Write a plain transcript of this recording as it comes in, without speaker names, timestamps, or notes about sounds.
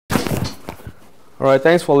All right,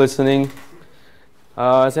 thanks for listening.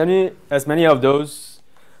 As many of those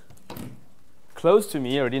close to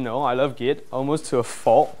me already know, I love Git almost to a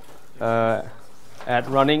fault at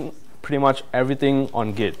running pretty much everything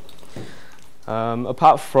on Git.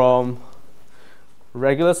 Apart from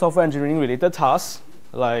regular software engineering related tasks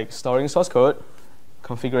like storing source code,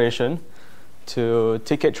 configuration, to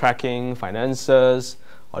ticket tracking, finances,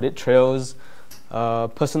 audit trails,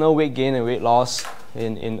 personal weight gain and weight loss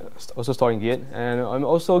in also storing Git. And I'm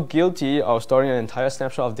also guilty of storing an entire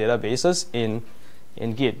snapshot of databases in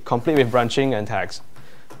Git, complete with branching and tags.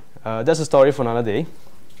 That's a story for another day.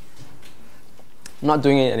 I'm not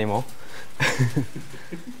doing it anymore.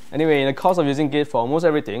 Anyway, in the course of using Git for almost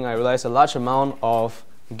everything, I realized a large amount of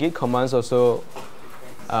Git commands also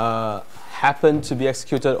happen to be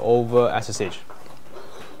executed over SSH.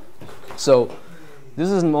 So this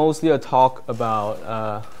is mostly a talk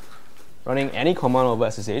about running any command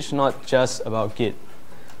over SSH, not just about Git.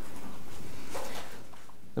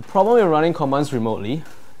 The problem with running commands remotely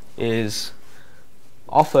is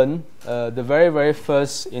often the very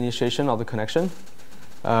first initiation of the connection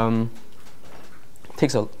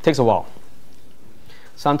takes a while.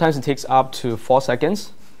 Sometimes it takes up to 4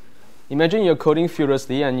 seconds. Imagine you're coding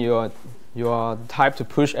furiously and you are the type to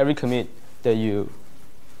push every commit that you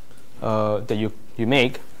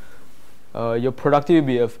make. Your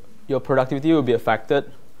productivity will be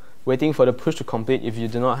affected waiting for the push to complete if you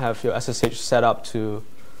do not have your SSH set up to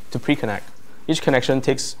pre-connect. Each connection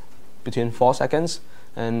takes between 4 seconds,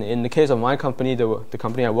 and in the case of my company, the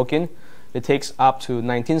company I work in, it takes up to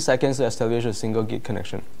 19 seconds to establish a single Git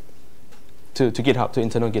connection to GitHub, to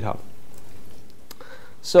internal GitHub.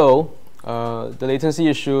 So the latency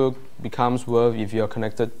issue becomes worse if you're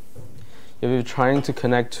connected, if you're trying to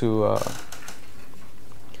connect to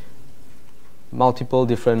multiple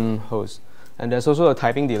different hosts. And there's also a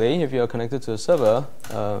typing delay if you're connected to a server.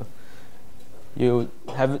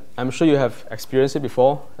 I'm sure you have experienced it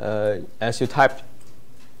before. As you type,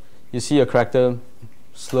 you see a character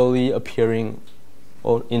slowly appearing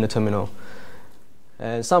in the terminal.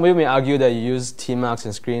 And some people may argue that you use T marks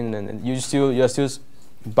and screen, and you're still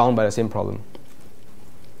bound by the same problem.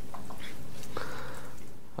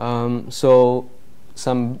 So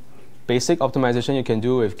some basic optimization you can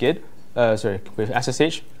do with Git, with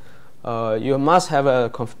SSH. You must have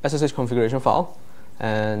a SSH configuration file,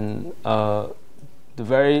 and at the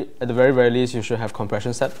very least, you should have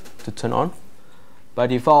compression set to turn on. By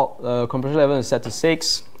default, compression level is set to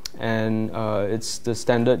 6, and it's the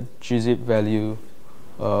standard gzip value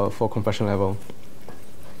for compression level.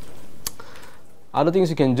 Other things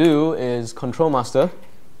you can do is control master.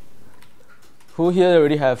 Who here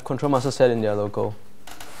already have control master set in their local?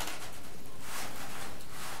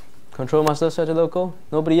 Control master set to local?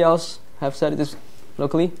 Nobody else have set this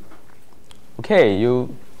locally? Okay, you'll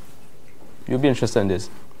be interested in this.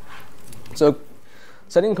 So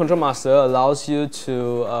setting control master allows you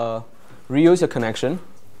to reuse your connection.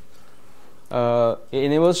 It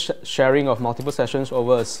enables sharing of multiple sessions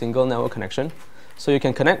over a single network connection. So you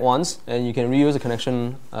can connect once and you can reuse the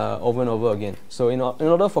connection over and over again. So in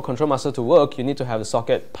order for control master to work, you need to have the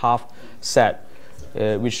socket path set,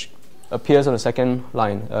 which appears on the second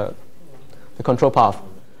line, the control path.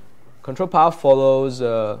 Control path follows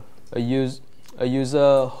a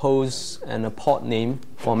user, host, and a port name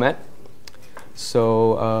format.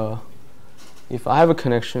 So if I have a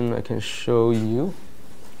connection, I can show you.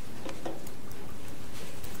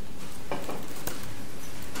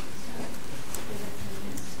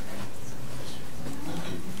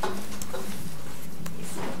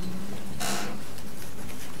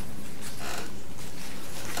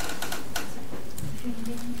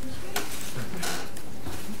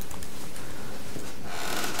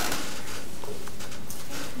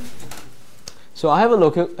 So I have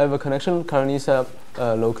a connection currently set up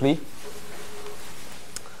locally,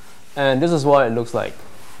 and this is what it looks like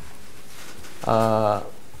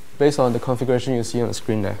based on the configuration you see on the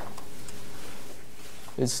screen there.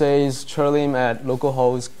 It says ChernJie Lim at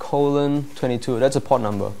localhost :22. That's a port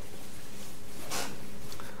number.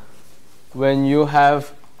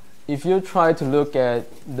 If you try to look at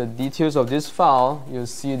the details of this file, you'll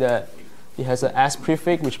see that it has an S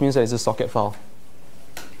prefix, which means that it's a socket file.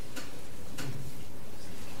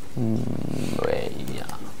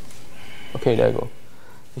 Okay, there you go.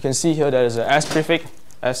 You can see here there is a S prefix,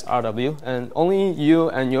 SRW, and only you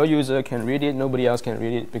and your user can read it. Nobody else can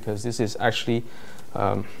read it because this is actually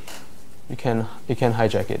you can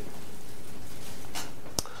hijack it.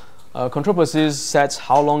 Control persist sets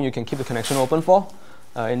how long you can keep the connection open for.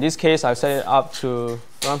 In this case, I've set it up to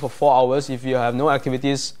run for 4 hours. If you have no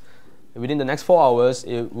activities within the next 4 hours,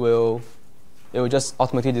 it will it will just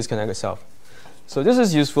automatically disconnect itself. So this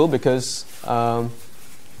is useful because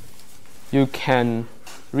you can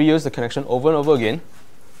reuse the connection over and over again,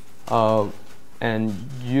 and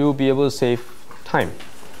you'll be able to save time.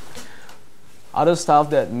 Other stuff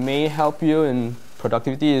that may help you in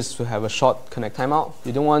productivity is to have a short connect timeout.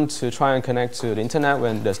 You don't want to try and connect to the internet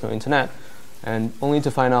when there's no internet, and only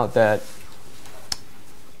to find out that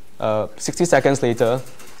 60 seconds later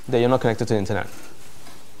that you're not connected to the internet.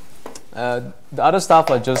 The other stuff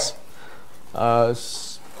are just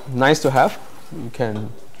nice to have. You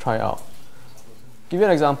can try it out. Give you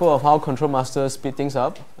an example of how Control Master speed things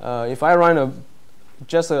up. If I run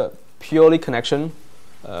just a purely connection,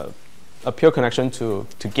 a pure connection to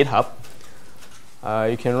GitHub,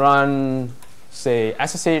 you can run, say,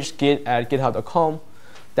 SSH git at github.com.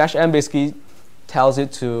 -m basically tells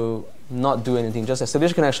it to not do anything, just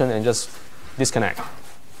establish a connection and just disconnect.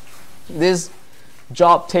 This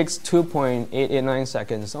job takes 2.889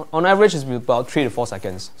 seconds. On average, it's about 3 to 4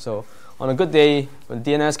 seconds. So on a good day, when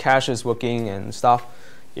DNS cache is working and stuff,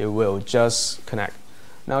 it will just connect.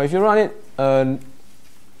 Now, if you run it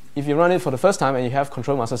for the first time and you have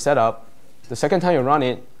Control Master set up, the second time you run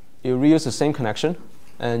it, you reuse the same connection,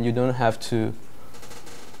 and you don't have to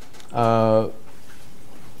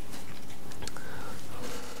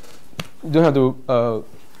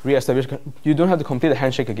re-establish. You don't have to complete the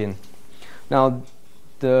handshake again. Now,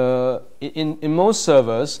 in most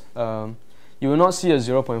servers, you will not see a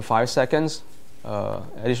 0.5 seconds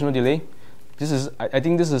additional delay. I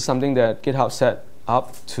think this is something that GitHub set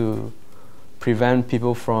up to prevent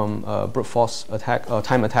people from brute force attack or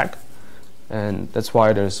time attack, and that's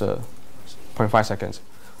why there's a 0.5 seconds.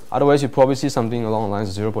 Otherwise, you probably see something along the lines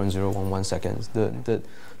of 0.011 seconds.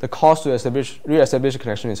 The cost to re-establish a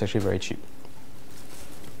connection is actually very cheap.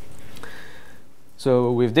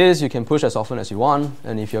 So with this, you can push as often as you want,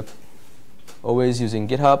 and if you're always using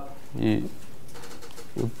GitHub, it'll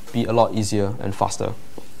be a lot easier and faster.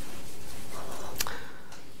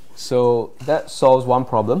 So that solves one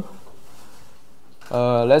problem.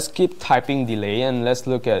 Let's keep typing delay, and let's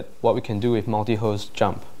look at what we can do with multi-host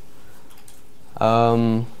jump.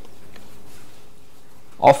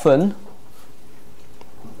 Often,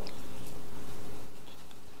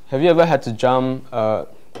 have you ever had to jump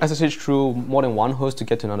SSH through more than one host to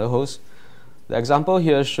get to another host? The example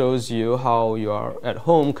here shows you how you are at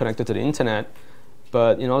home connected to the internet,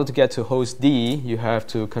 but in order to get to host D, you have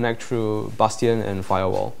to connect through Bastion and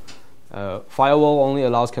Firewall. Firewall only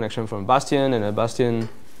allows connection from Bastion, and a Bastion,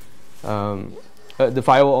 the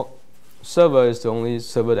Firewall server is the only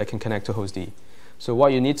server that can connect to host D. So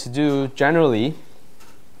what you need to do generally,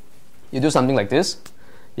 you do something like this.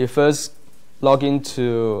 You first log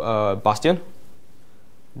into Bastion.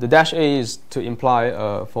 The -A is to imply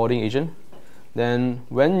a forwarding agent. Then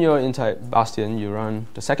when you're inside Bastion, you run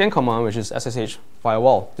the second command, which is SSH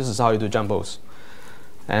firewall. This is how you do jumpos.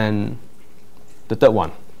 And the third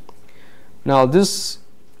one. Now this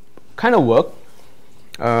kind of work.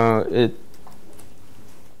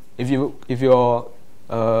 If your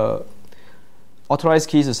authorized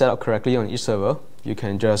keys are set up correctly on each server, you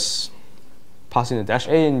can just pass in the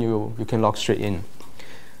 -A and you can log straight in.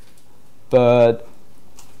 But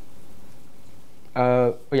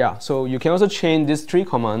yeah, so you can also chain these 3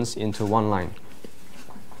 commands into one line.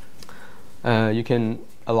 You can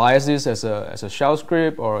alias this as a shell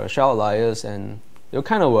script or a shell alias, and it'll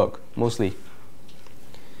kind of work mostly.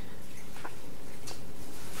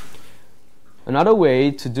 Another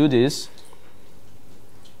way to do this,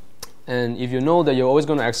 and if you know that you're always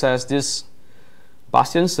going to access this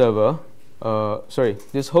Bastion server,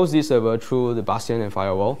 this host D server through the Bastion and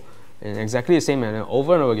firewall in exactly the same manner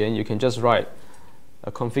over and over again, you can just write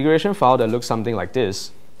a configuration file that looks something like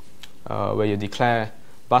this, where you declare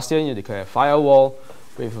Bastion, you declare firewall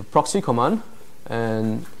with a proxy command,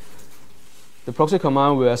 and the proxy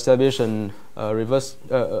command will establish a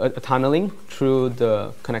tunneling through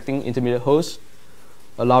the connecting intermediate host,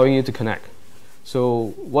 allowing you to connect.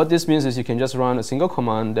 So what this means is you can just run a single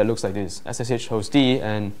command that looks like this, SSH host D,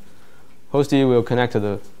 and host D will connect to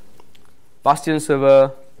the Bastion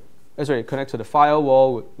server, connect to the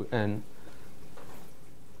firewall, and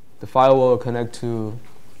the firewall will connect to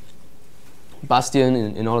Bastion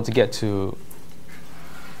in order to get to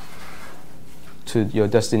your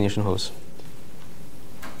destination host.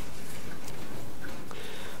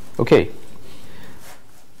 Okay,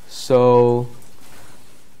 so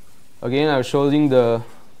again, I'm showing the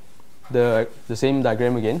same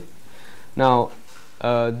diagram again. Now,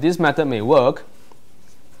 this method may work,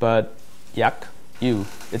 but yuck,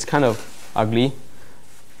 it's kind of ugly.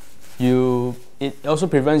 It also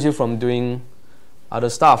prevents you from doing other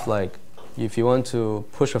stuff like if you want to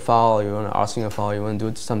push a file, you want to rsync a file, you want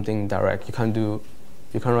to do something direct, you can't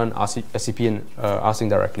run SCP and rsync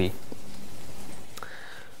directly.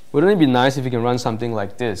 Wouldn't it be nice if you can run something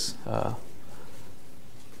like this?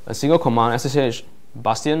 A single command, SSH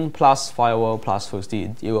bastion plus firewall plus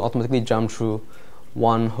hostd. It will automatically jump through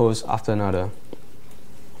one host after another.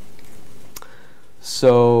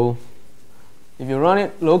 So if you run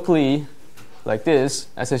it locally like this,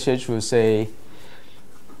 SSH will say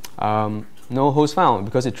no host found,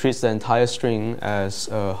 because it treats the entire string as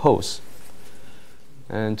a host.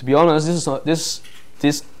 And to be honest, this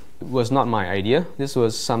was not my idea. This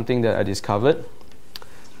was something that I discovered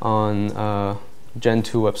on Gen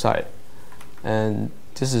 2 website, and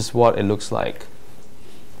this is what it looks like.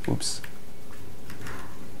 Oops.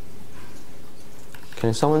 Can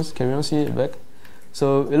everyone see it back?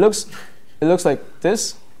 So it looks like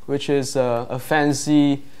this, which is a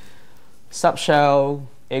fancy subshell,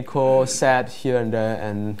 echo, set here and there,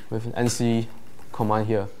 and with an NC command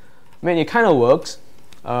here. I mean, it kind of works.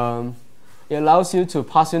 It allows you to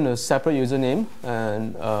pass in a separate username,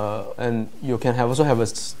 and you can also have a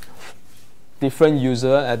different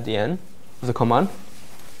user at the end of the command.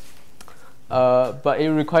 But it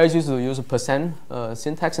requires you to use a percent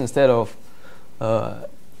syntax instead of the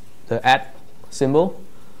 @ symbol,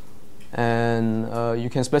 and you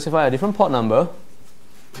can specify a different port number.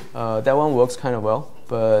 That one works kind of well,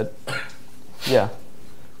 but yeah.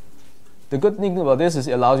 The good thing about this is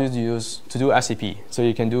it allows you to do SCP. So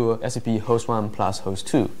you can do SCP host 1 plus host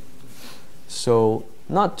 2. So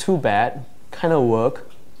not too bad, kind of work,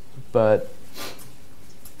 but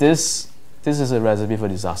this is a recipe for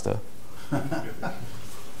disaster.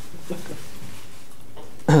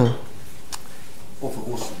 Or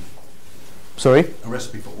for awesome. Sorry? A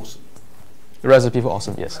recipe for awesome. A recipe for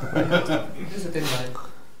awesome, yes. Right. This is a thin line.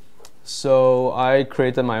 So I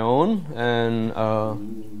created my own, and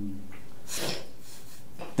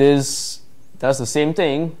this does the same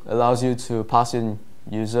thing, allows you to pass in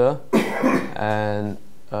user, and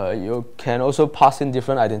you can also pass in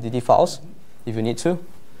different identity files if you need to.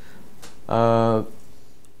 Now,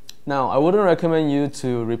 I wouldn't recommend you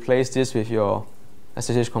to replace this with your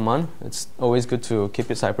SSH command. It's always good to keep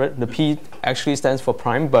it separate. The P actually stands for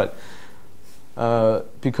prime, but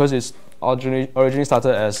because it's originally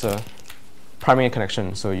started as a primary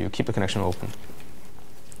connection, so you keep the connection open.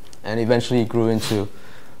 And eventually it grew into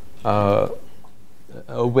a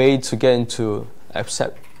way to get into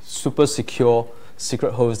accept super secure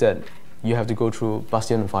secret hosts that you have to go through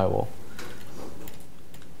Bastion and firewall.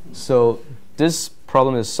 So this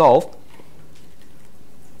problem is solved.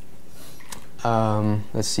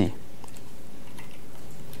 Let's see.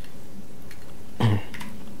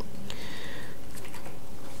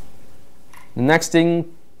 The next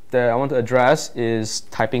thing that I want to address is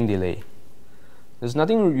typing delay. There's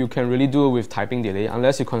nothing you can really do with typing delay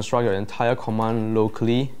unless you construct your entire command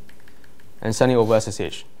locally and send it over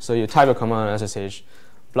SSH. So you type a command on SSH,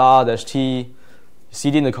 blah -t, you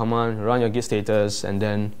cd in the command, run your git status, and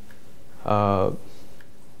then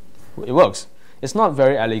it works. It's not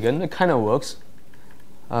very elegant, it kind of works.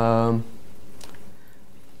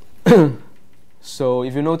 So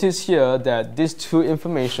if you notice here that these two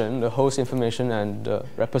information, the host information and the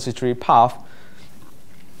repository path,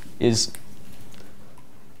 is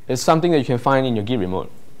something that you can find in your Git remote.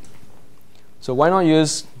 So why not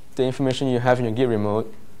use the information you have in your Git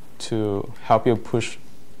remote to help you push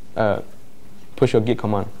your Git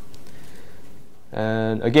command?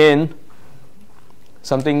 And again,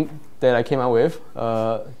 something that I came up with,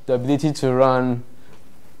 the ability to run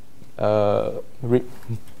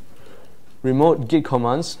remote Git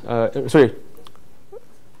commands,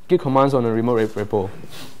 Git commands on a remote repo.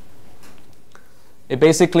 It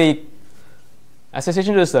basically SSH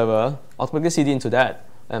into the server, automatically cd into that,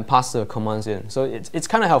 and pass the commands in. So it's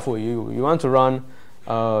kind of helpful. You want to run,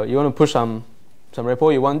 you want to push some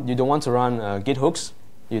repo. You don't want to run Git hooks.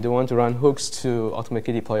 You don't want to run hooks to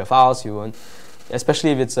automatically deploy your files. You want,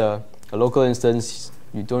 especially if it's a local instance,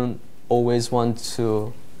 you don't always want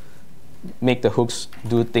to make the hooks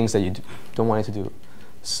do things that you don't want it to do.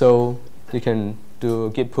 So you can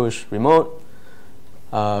do git push remote,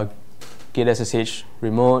 git SSH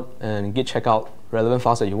remote, and git checkout relevant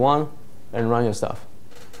files that you want, and run your stuff.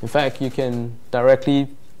 In fact, you can directly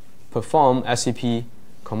perform SCP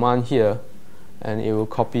command here, and it will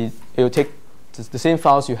take the same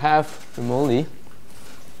files you have remotely,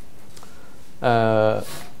 and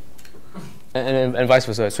vice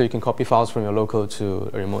versa. So you can copy files from your local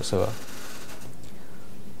to a remote server.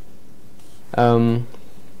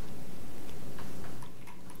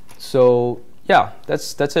 So yeah,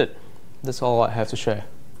 that's it. That's all I have to share.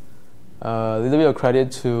 A little bit of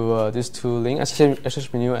credit to these two links,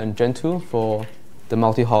 SSH menu and Gentoo, for the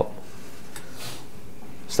multi-hop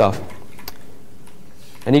stuff.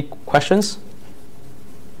 Any questions?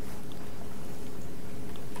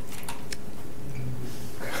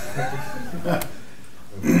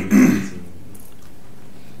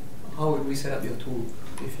 How would we set up your tool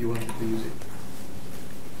if you wanted to use it?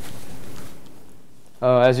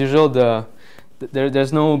 As usual,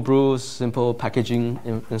 there's no brew simple packaging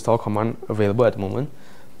install command available at the moment,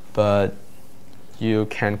 but you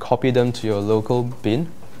can copy them to your local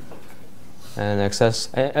bin and access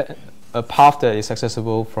a path that is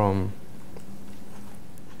accessible from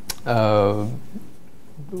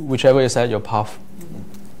whichever is at your path.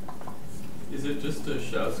 Is it just a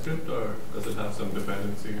shell script, or does it have some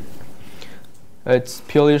dependency? It's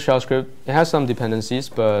purely shell script. It has some dependencies,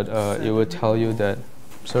 but it would tell you that.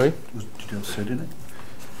 Sorry? Did you have set in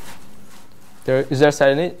it? Is there set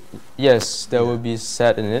in it? Yes, there will be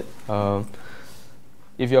set in it.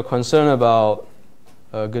 If you're concerned about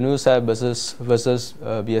GNU set versus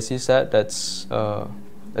BSC set, that's I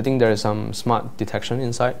think there is some smart detection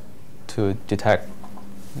inside to detect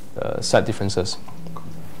set differences.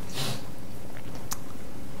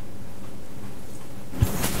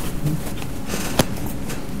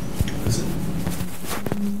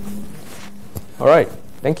 All right,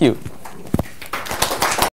 thank you.